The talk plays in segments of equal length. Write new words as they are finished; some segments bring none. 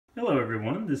Hello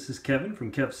everyone, this is Kevin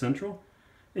from Kev Central.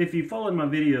 If you followed my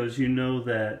videos, you know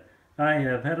that I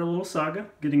have had a little saga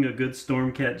getting a good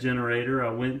Stormcat generator.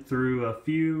 I went through a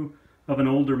few of an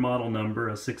older model number,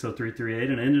 a 60338,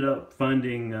 and ended up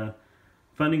finding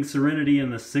Serenity in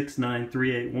the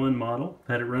 69381 model.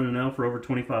 Had it running now for over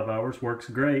 25 hours, works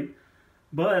great.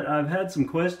 But I've had some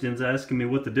questions asking me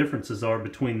what the differences are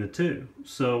between the two.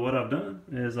 So what I've done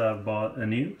is I've bought a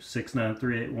new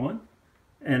 69381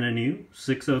 and a new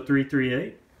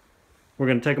 60338. We're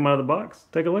going to take them out of the box,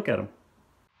 take a look at them.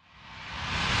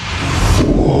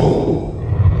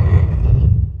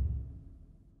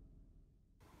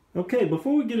 Okay,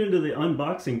 before we get into the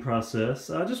unboxing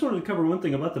process, I just wanted to cover one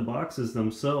thing about the boxes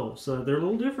themselves. They're a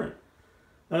little different.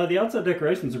 The outside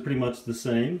decorations are pretty much the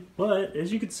same, but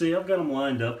as you can see, I've got them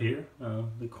lined up here.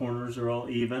 The corners are all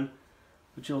even,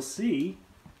 but you'll see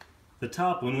the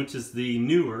top one, which is the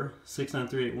newer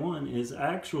 69381, is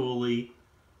actually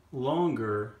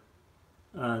longer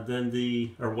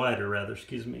wider rather,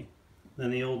 excuse me, than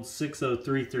the old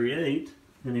 60338.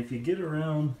 And if you get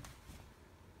around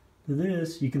to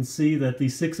this, you can see that the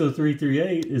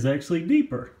 60338 is actually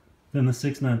deeper than the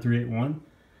 69381.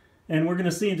 And we're going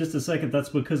to see in just a second that's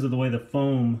because of the way the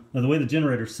foam, the way the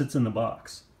generator sits in the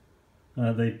box.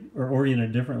 They are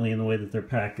oriented differently in the way that they're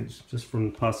packaged, just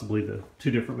from possibly the two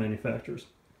different manufacturers.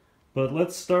 But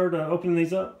let's start opening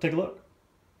these up. Take a look.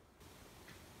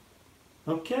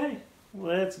 Okay,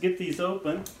 let's get these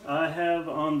open. I have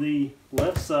on the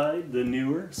left side the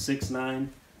newer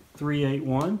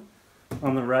 69381.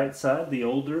 On the right side, the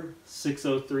older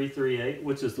 60338,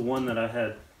 which is the one that I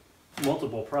had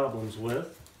multiple problems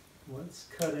with. Let's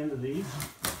cut into these.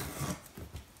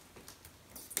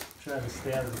 Try to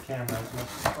stay out of the camera as much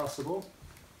as possible.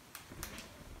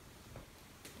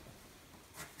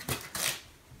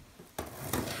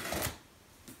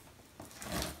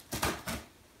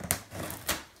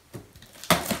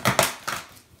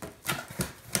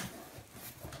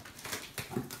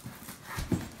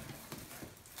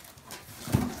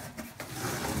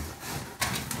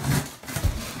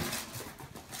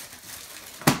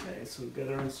 Okay, so we've got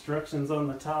our instructions on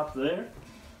the top there.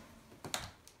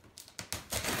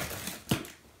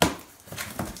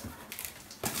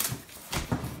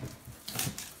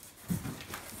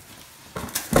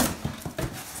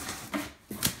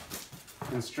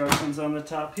 Instructions on the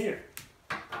top here.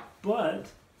 But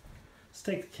let's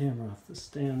take the camera off the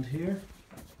stand here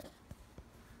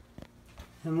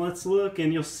and let's look,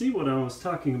 and you'll see what I was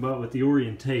talking about with the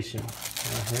orientation.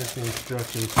 Here's the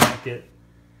instruction packet.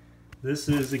 This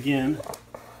is again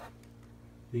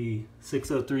the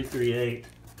 60338.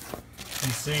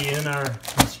 You see in our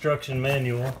instruction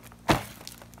manual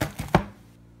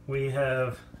we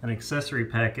have an accessory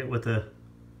packet with a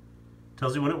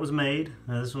tells you when it was made.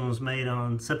 This one was made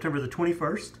on September the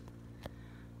 21st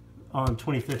on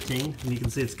 2015, and you can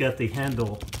see it's got the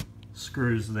handle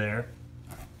screws there.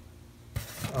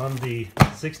 On the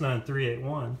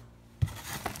 69381,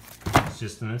 it's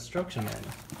just an instruction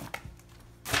manual.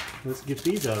 Let's get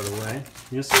these out of the way.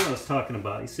 You'll see what I was talking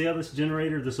about. You see how this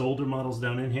generator, this older model's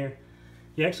down in here?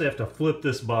 You actually have to flip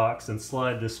this box and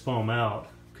slide this foam out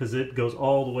because it goes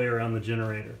all the way around the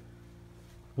generator.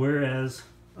 Whereas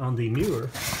on the newer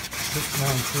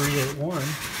 69381,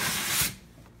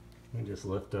 we just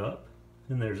lift up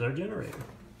and there's our generator.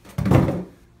 So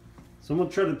I'm going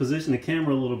to try to position the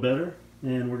camera a little better,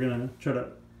 and we're going to try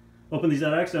to open these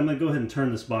out. Actually, I'm going to go ahead and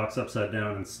turn this box upside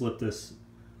down and slip this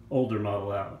older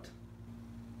model out.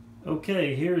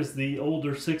 Okay, here's the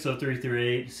older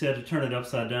 60338. You see I had to turn it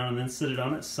upside down and then sit it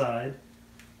on its side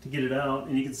to get it out.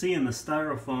 And you can see in the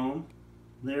styrofoam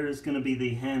there is going to be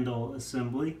the handle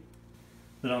assembly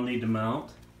that I'll need to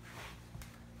mount.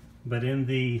 But in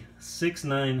the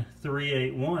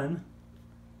 69381,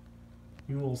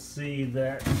 you will see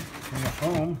that in the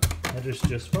foam, that is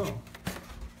just foam.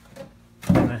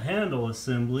 And the handle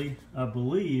assembly, I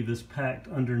believe, is packed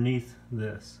underneath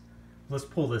this. Let's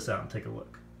pull this out and take a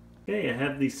look. Okay, I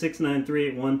have the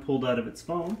 69381 pulled out of its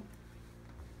foam,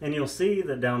 and you'll see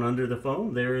that down under the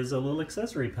foam there is a little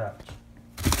accessory pouch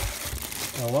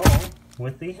along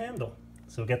with the handle.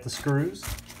 So we've got the screws,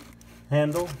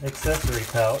 handle, accessory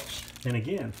pouch, and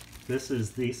again, this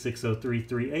is the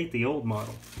 60338, the old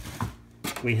model.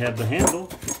 We have the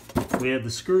handle, we have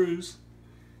the screws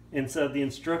inside the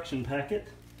instruction packet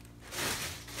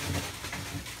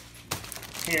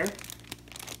here,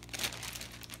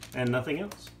 and nothing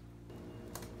else.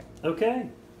 Okay,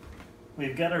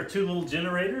 we've got our two little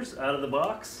generators out of the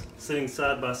box, sitting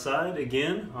side by side.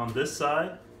 Again, on this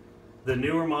side, the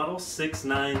newer model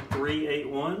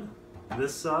 69381,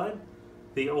 this side,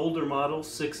 the older model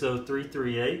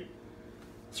 60338.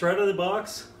 So right out of the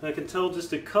box, I can tell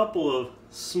just a couple of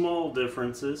small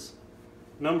differences.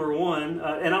 Number one,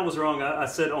 and I was wrong, I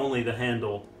said only the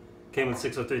handle came with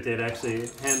 60338, actually a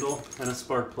handle and a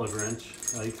spark plug wrench.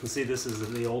 You can see this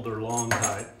is the older long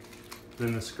type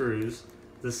than the screws.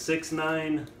 The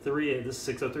 6938, this is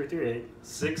 60338,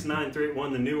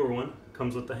 69381, the newer one,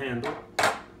 comes with the handle.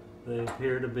 They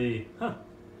appear to be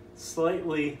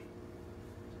slightly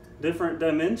different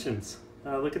dimensions.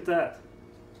 Look at that.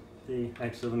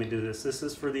 Actually, let me do this. This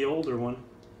is for the older one.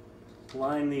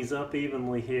 Line these up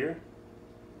evenly here.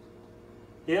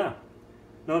 Yeah, I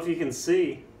don't know if you can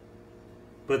see,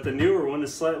 but the newer one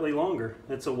is slightly longer.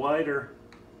 It's a wider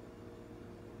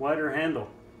handle.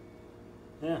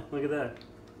 Yeah, look at that.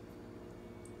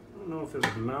 I don't know if it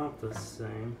would mount the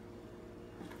same.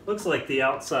 Looks like the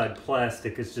outside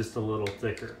plastic is just a little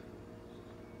thicker.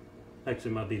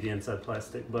 Actually, it might be the inside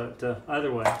plastic, but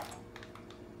either way,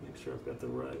 make sure I've got the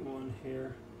right one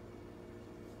here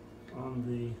on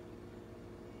the...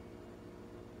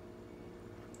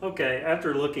 Okay,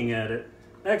 after looking at it,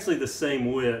 actually the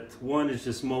same width. One is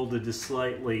just molded just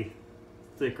slightly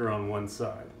thicker on one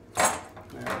side. Now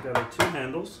I've got our two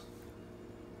handles.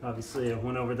 Obviously I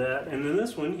went over that. And then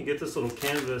this one, you get this little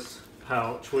canvas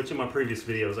pouch, which in my previous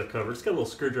videos I covered. It's got a little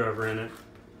screwdriver in it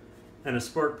and a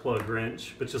spark plug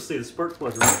wrench. But you'll see the spark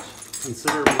plug wrench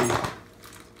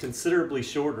considerably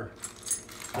shorter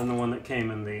than the one that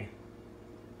came in the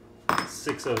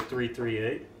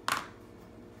 60338.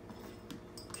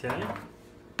 Okay.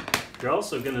 You're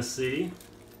also going to see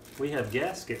we have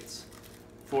gaskets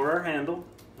for our handle.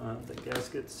 The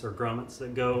gaskets or grommets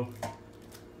that go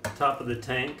top of the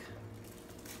tank.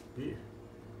 Yeah.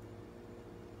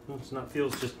 Well, it's not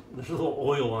feels just there's a little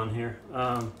oil on here.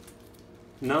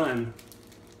 None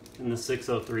in the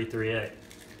 60338.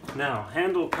 Now,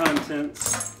 handle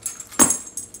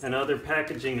contents and other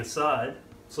packaging aside,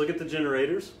 let's look at the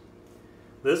generators.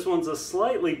 This one's a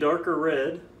slightly darker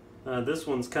red. This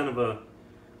one's kind of a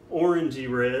orangey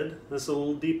red. This is a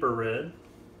little deeper red.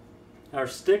 Our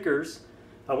stickers,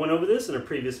 I went over this in a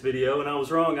previous video and I was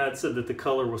wrong. I'd said that the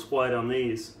color was white on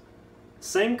these.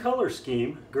 Same color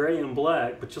scheme, gray and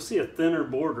black, but you'll see a thinner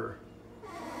border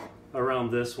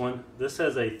around this one. This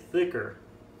has a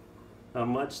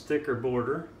much thicker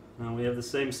border. We have the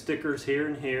same stickers here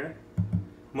and here.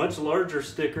 Much larger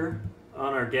sticker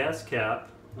on our gas cap,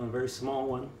 a very small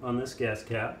one on this gas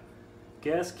cap.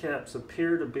 Gas caps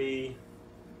appear to be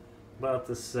about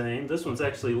the same. This one's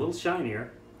actually a little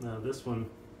shinier. This one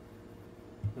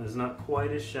is not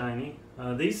quite as shiny.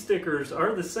 These stickers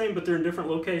are the same, but they're in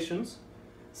different locations.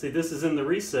 See, this is in the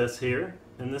recess here,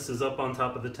 and this is up on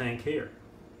top of the tank here.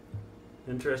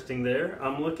 Interesting there.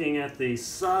 I'm looking at the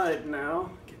side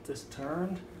now. Get this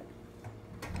turned.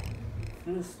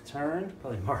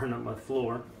 Probably marring up my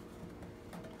floor.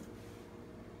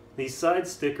 These side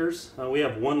stickers, we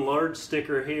have one large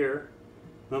sticker here,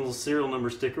 a little serial number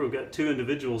sticker. We've got two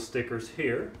individual stickers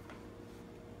here.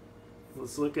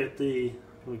 Let's look at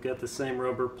we've got the same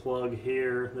rubber plug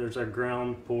here. There's our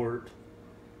ground port,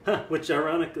 which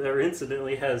ironically or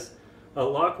incidentally has a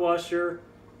lock washer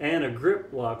and a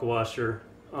grip lock washer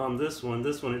on this one.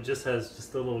 This one, it just has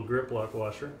just a little grip lock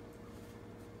washer.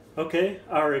 Okay,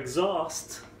 our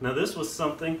exhaust. Now this was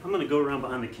something, I'm going to go around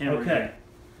behind the camera. Okay.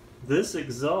 This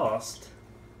exhaust,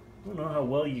 I don't know how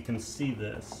well you can see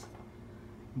this,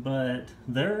 but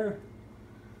there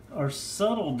are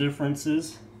subtle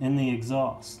differences in the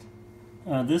exhaust.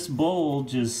 This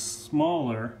bulge is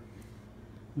smaller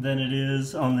than it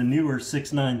is on the newer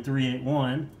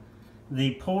 69381.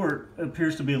 The port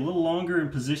appears to be a little longer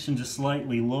and positioned just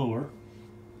slightly lower.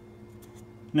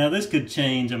 Now this could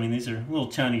change. I mean, these are little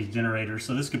Chinese generators,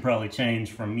 so this could probably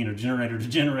change from generator to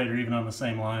generator even on the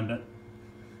same line, but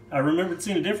I remembered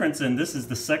seeing a difference, and this is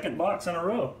the second box in a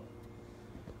row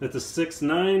that the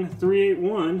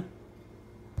 69381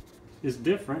 is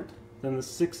different than the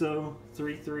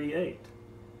 60338.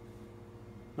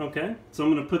 Okay, so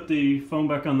I'm going to put the phone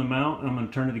back on the mount and I'm going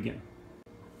to turn it again.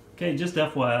 Okay, just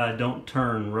FYI, I don't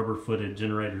turn rubber-footed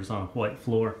generators on a white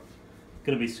floor.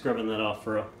 Going to be scrubbing that off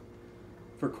for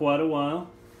quite a while.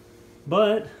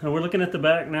 But we're looking at the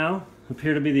back now.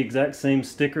 Appear to be the exact same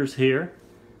stickers here.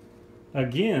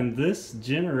 Again, this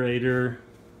generator,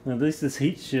 at least this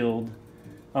heat shield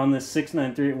on this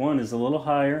 69381 is a little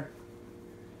higher,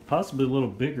 possibly a little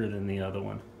bigger than the other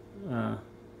one. I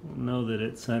don't know that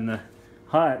it's in the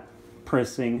hot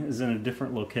pressing is in a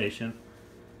different location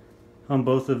on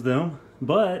both of them.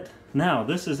 But now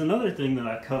this is another thing that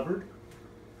I covered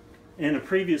in a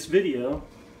previous video. I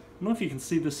don't know if you can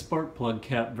see the spark plug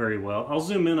cap very well. I'll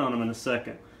zoom in on them in a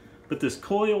second. But this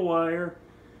coil wire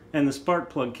and the spark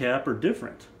plug cap are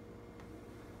different,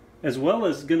 as well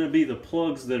as going to be the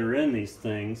plugs that are in these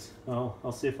things.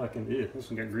 I'll see if I can. This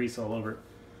one got grease all over it.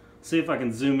 See if I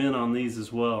can zoom in on these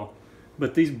as well.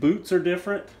 But these boots are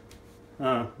different.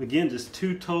 Again, just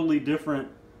two totally different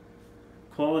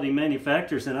quality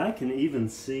manufacturers, and I can even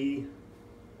see.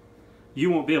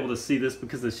 You won't be able to see this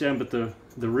because of the shine, but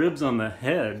the ribs on the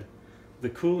head, the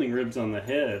cooling ribs on the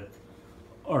head,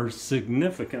 are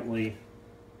significantly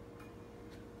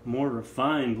more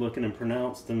refined looking and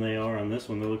pronounced than they are on this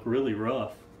one. They look really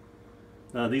rough.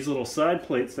 These little side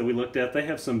plates that we looked at, they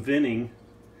have some venting,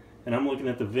 and I'm looking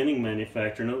at the venting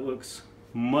manufacturer, and it looks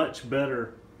much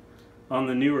better on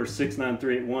the newer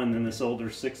 69381 than this older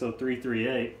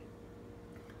 60338.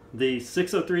 The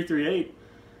 60338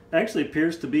 actually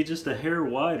appears to be just a hair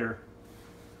wider.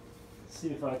 Let's see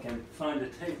if I can find a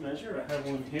tape measure. I have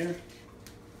one here.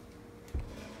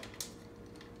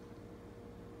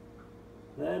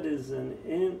 That is 1.25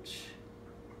 inches.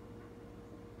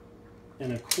 See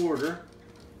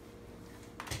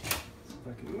if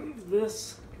I can move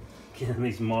this. Again,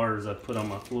 these martyrs I put on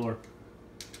my floor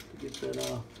to get that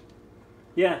off.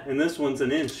 Yeah, and this one's 1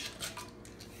 inch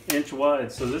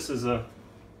wide. So this is a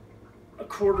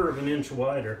 1/4 inch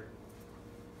wider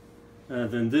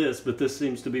than this, but this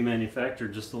seems to be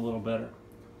manufactured just a little better.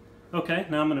 Okay,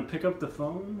 now I'm going to pick up the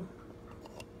phone.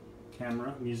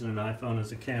 Camera. I'm using an iPhone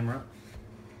as a camera.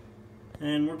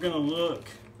 And we're going to look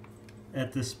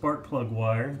at this spark plug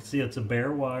wire. See, it's a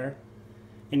bare wire.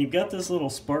 And you've got this little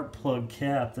spark plug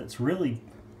cap that's really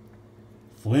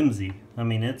flimsy. I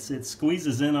mean, it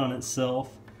squeezes in on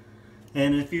itself.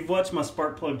 And if you've watched my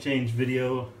spark plug change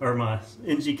video, or my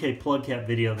NGK plug cap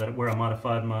video where I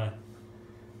modified my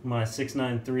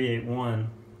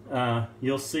 69381,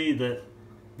 you'll see that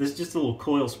there's just a little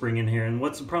coil spring in here. And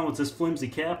what's the problem with this flimsy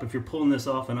cap? If you're pulling this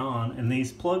off and on, and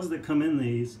these plugs that come in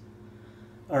these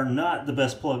are not the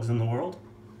best plugs in the world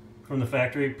from the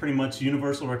factory. Pretty much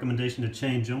universal recommendation to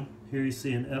change them. Here you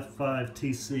see an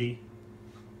F5TC,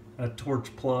 a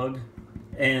torch plug,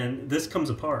 and this comes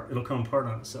apart. It'll come apart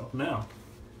on itself. Now,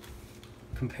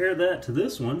 compare that to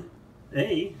this one.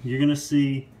 You're going to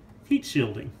see heat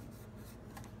shielding.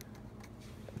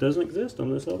 Doesn't exist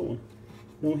on this other one.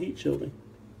 No heat shielding.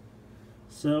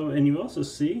 So, and you also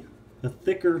see a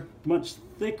thicker, much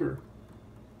thicker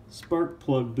spark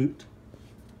plug boot.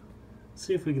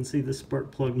 See if we can see this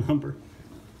spark plug number.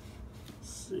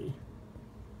 Let's see.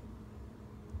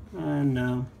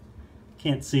 No,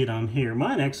 can't see it on here.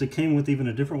 Mine actually came with even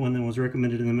a different one than was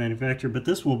recommended in the manufacturer, but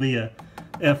this will be a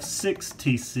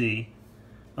F6TC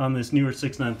on this newer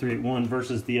 69381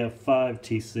 versus the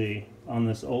F5TC on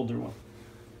this older one.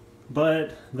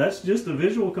 But that's just a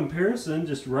visual comparison,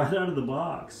 just right out of the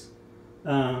box.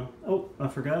 Oh, I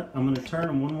forgot. I'm going to turn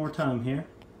them one more time here.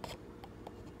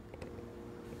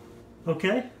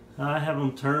 Okay, I have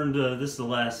them turned. This is the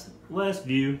last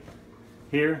view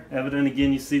here. Evident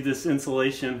again, you see this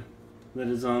insulation that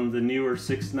is on the newer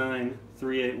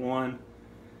 69381.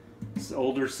 This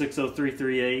older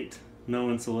 60338, no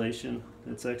insulation.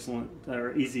 It's excellent,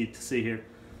 or easy to see here.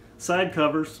 Side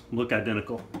covers look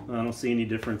identical. I don't see any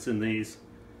difference in these.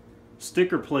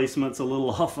 Sticker placement's a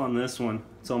little off on this one.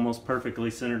 It's almost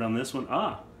perfectly centered on this one.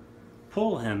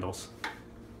 Pull handles. I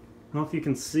don't know if you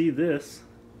can see this.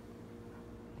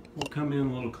 We'll come in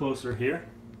a little closer here.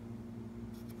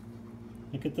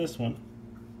 Look at this one.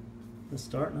 Let's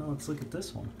start now. Let's look at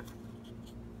this one.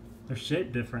 They're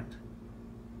shaped different.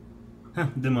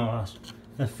 Dommage.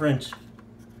 French.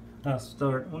 I'll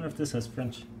start. I wonder if this has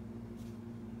French.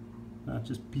 Not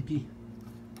just pee-pee.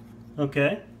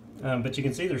 Okay. But you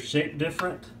can see they're shaped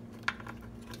different.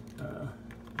 I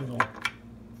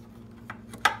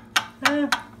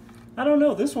don't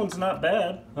know. This one's not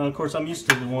bad. Of course, I'm used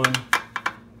to the one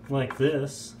like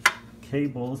this.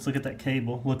 Cable. Let's look at that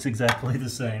cable. Looks exactly the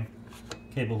same.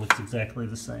 Cable looks exactly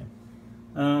the same.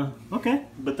 Okay,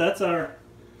 but that's our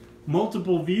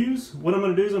multiple views. What I'm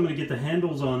going to do is I'm going to get the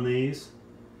handles on these.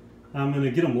 I'm going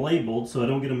to get them labeled so I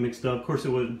don't get them mixed up. Of course, it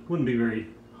wouldn't be very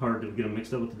hard to get them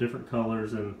mixed up with the different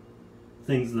colors and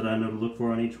things that I know to look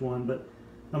for on each one. But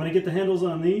I'm going to get the handles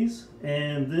on these,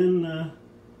 and then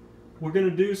we're going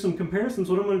to do some comparisons.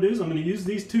 What I'm going to do is I'm going to use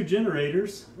these two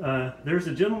generators. There's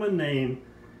a gentleman named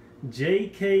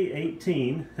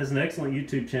JK18, has an excellent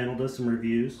YouTube channel, does some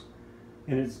reviews,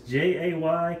 and it's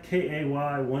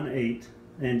JAYKAY18.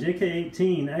 And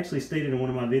JK18 actually stated in one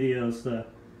of my videos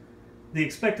the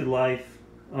expected life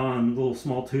on little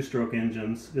small two-stroke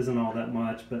engines isn't all that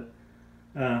much, but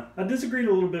I disagreed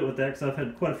a little bit with that because I've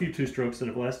had quite a few two-strokes that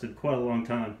have lasted quite a long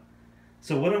time.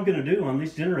 So what I'm going to do on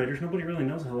these generators, nobody really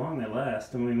knows how long they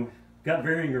last. I mean, we've got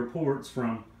varying reports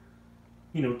from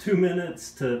you know, 2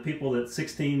 minutes to people that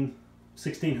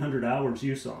 1,600 hours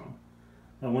use on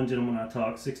them. One gentleman I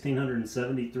talked,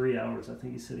 1,673 hours, I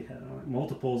think he said he had on it.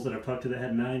 Multiples that I've talked to that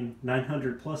had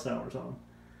 900 plus hours on them.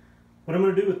 What I'm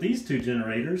going to do with these two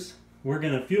generators, we're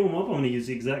going to fuel them up. I'm going to use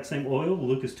the exact same oil, the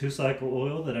Lucas 2-cycle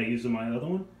oil that I use in my other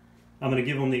one. I'm going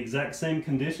to give them the exact same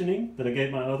conditioning that I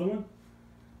gave my other one.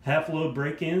 Half load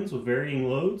break-ins with varying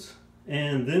loads.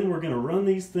 And then we're going to run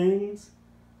these things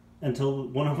until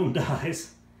one of them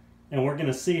dies. And we're going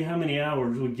to see how many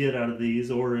hours we get out of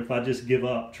these, or if I just give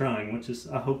up trying, which is,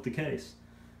 I hope, the case.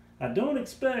 I don't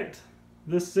expect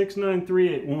this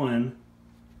 69381,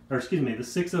 or excuse me, the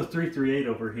 60338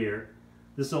 over here,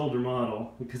 this older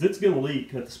model, because it's going to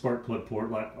leak at the spark plug port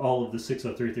like all of the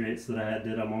 60338s that I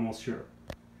did, I'm almost sure.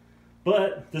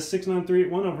 But this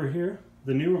 69381 over here,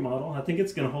 the newer model, I think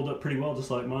it's going to hold up pretty well just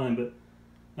like mine, but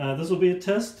this will be a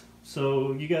test.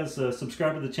 So you guys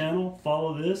subscribe to the channel,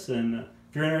 follow this, and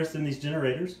if you're interested in these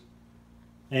generators,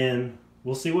 and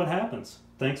we'll see what happens.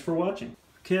 Thanks for watching.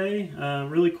 Okay,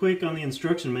 really quick on the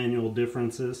instruction manual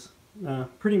differences.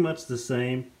 Pretty much the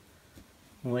same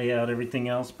layout, everything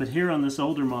else, but here on this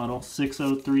older model,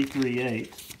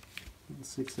 60338,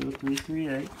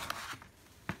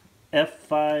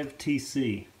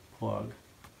 F5TC plug.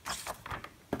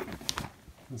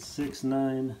 The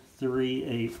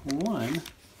 69381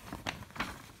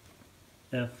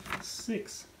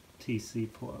 F6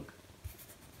 TC plug.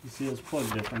 You see those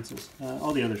plug differences.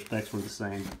 All the other specs were the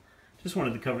same. Just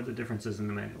wanted to cover the differences in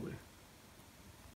the manual there.